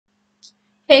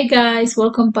Hey guys,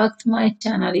 welcome back to my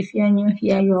channel. If you're new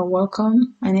here, you are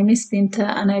welcome. My name is Binta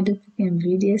and I do cooking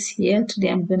videos here. Today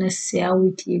I'm gonna share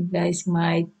with you guys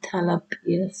my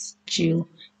tilapia stew.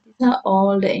 These are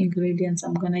all the ingredients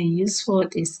I'm gonna use for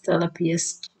this tilapia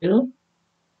stew.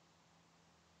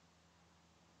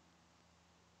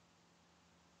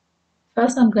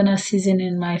 First, I'm gonna season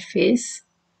in my fish.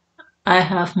 I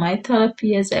have my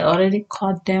tilapias. I already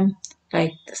cut them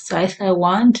like the size I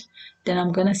want. Then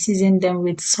I'm gonna season them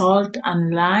with salt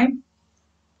and lime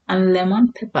and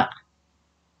lemon pepper.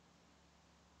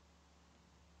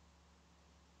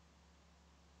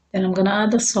 Then I'm gonna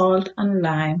add the salt and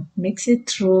lime, mix it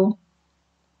through.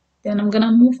 Then I'm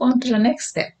gonna move on to the next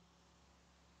step.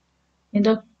 In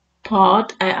the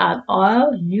pot, I add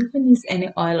oil. You can use any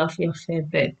oil of your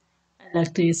favorite. I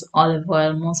like to use olive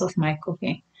oil most of my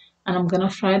cooking. And I'm gonna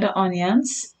fry the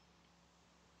onions.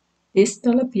 This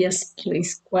tilapia stew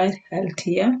is quite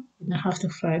healthier. You don't have to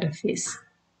fry the fish.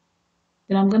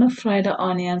 Then I'm gonna fry the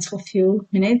onions for a few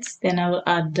minutes. Then I will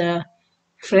add the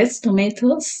fresh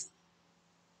tomatoes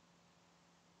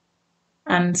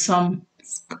and some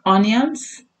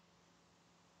onions,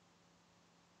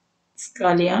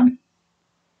 scallion,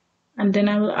 and then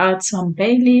I will add some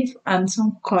bay leaf and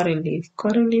some curry leaf.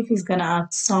 Curry leaf is gonna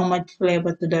add so much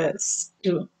flavor to the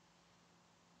stew.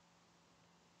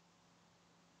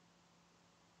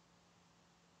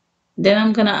 Then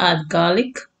I'm gonna add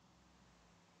garlic.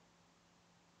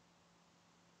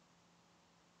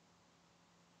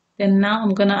 Then now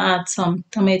I'm gonna add some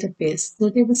tomato paste, 2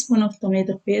 tablespoons of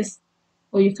tomato paste,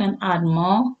 or you can add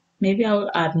more. Maybe I will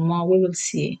add more, we will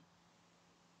see.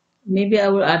 Maybe I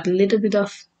will add a little bit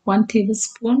of 1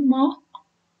 tablespoon more.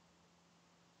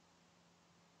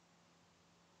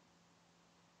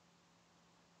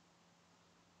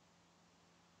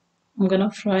 I'm gonna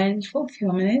fry it for a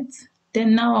few minutes.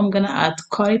 Then now I'm gonna add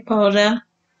curry powder,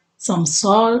 some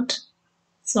salt,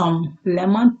 some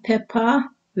lemon pepper,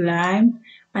 lime,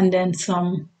 and then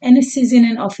some any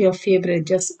seasoning of your favorite,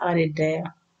 just add it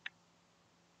there.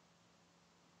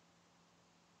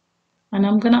 And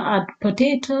I'm gonna add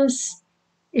potatoes.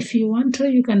 If you want to,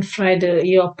 you can fry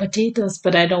your potatoes,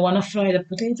 but I don't want to fry the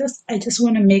potatoes. I just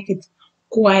want to make it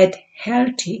quite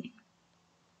healthy.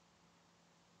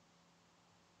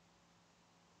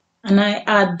 And I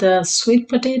add the sweet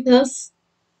potatoes.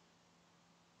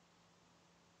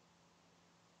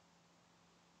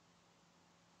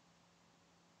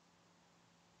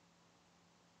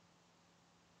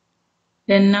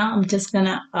 Then now I'm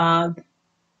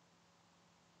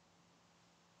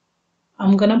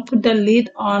gonna put the lid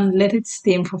on, let it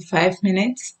steam for 5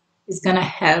 minutes. It's gonna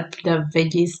help the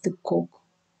veggies to cook.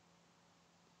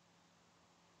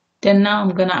 Then now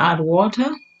I'm gonna add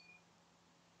water.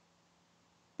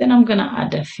 Then I'm gonna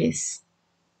add the fish.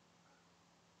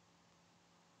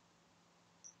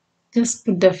 Just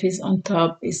put the fish on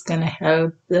top. It's gonna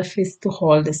help the fish to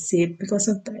hold the shape because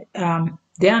of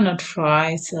they are not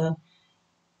fried, so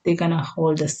they're gonna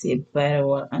hold the shape very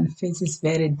well. And fish is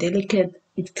very delicate;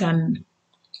 it can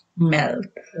melt.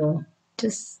 So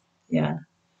just yeah,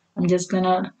 I'm just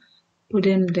gonna put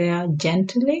them there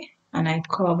gently, and I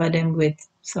cover them with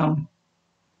some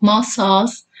more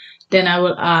sauce. Then I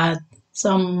will add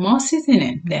some more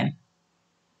seasoning. Then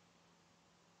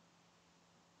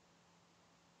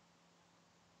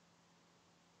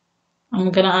I'm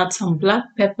gonna add some black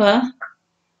pepper,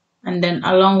 and then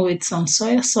along with some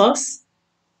soy sauce,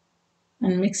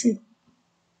 and mix it.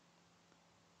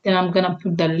 Then I'm gonna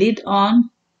put the lid on,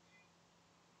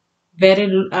 very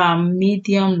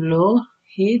medium low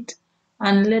heat,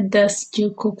 and let the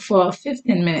stew cook for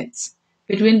 15 minutes.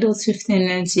 Between those 15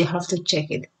 minutes, you have to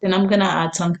check it. Then I'm gonna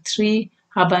add some 3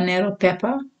 habanero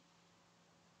pepper.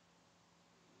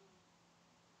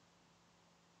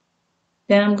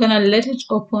 Then I'm gonna let it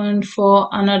open for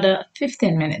another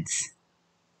 15 minutes.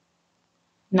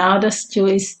 Now the stew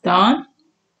is done.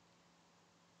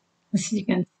 As you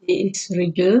can see, it's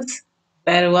reduced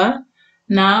very well.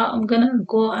 Now I'm gonna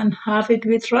go and have it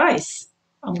with rice.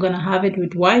 I'm gonna have it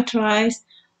with white rice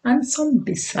and some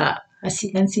bisa. As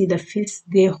you can see, the fish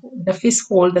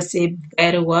hold the shape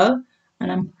very well,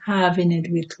 and I'm having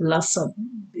it with lots of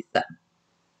bisa.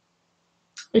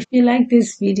 If you like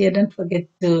this video, don't forget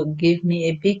to give me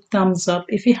a big thumbs up.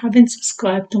 If you haven't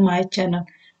subscribed to my channel,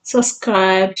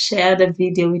 subscribe, share the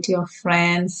video with your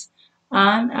friends,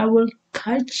 and I will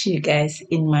catch you guys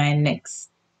in my next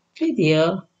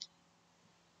video.